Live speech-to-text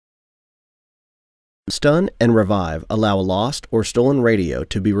Stun and revive allow a lost or stolen radio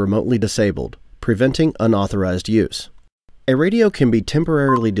to be remotely disabled, preventing unauthorized use. A radio can be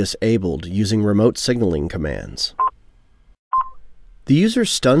temporarily disabled using remote signaling commands. The user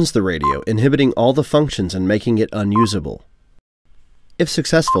stuns the radio, inhibiting all the functions and making it unusable. If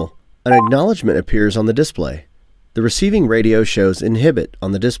successful, an acknowledgement appears on the display. The receiving radio shows inhibit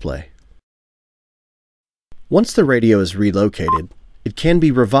on the display. Once the radio is relocated, it can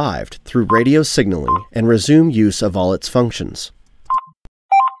be revived through radio signaling and resume use of all its functions.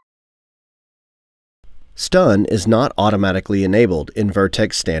 Stun is not automatically enabled in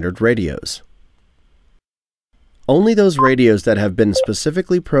Vertex standard radios. Only those radios that have been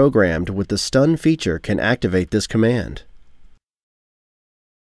specifically programmed with the stun feature can activate this command.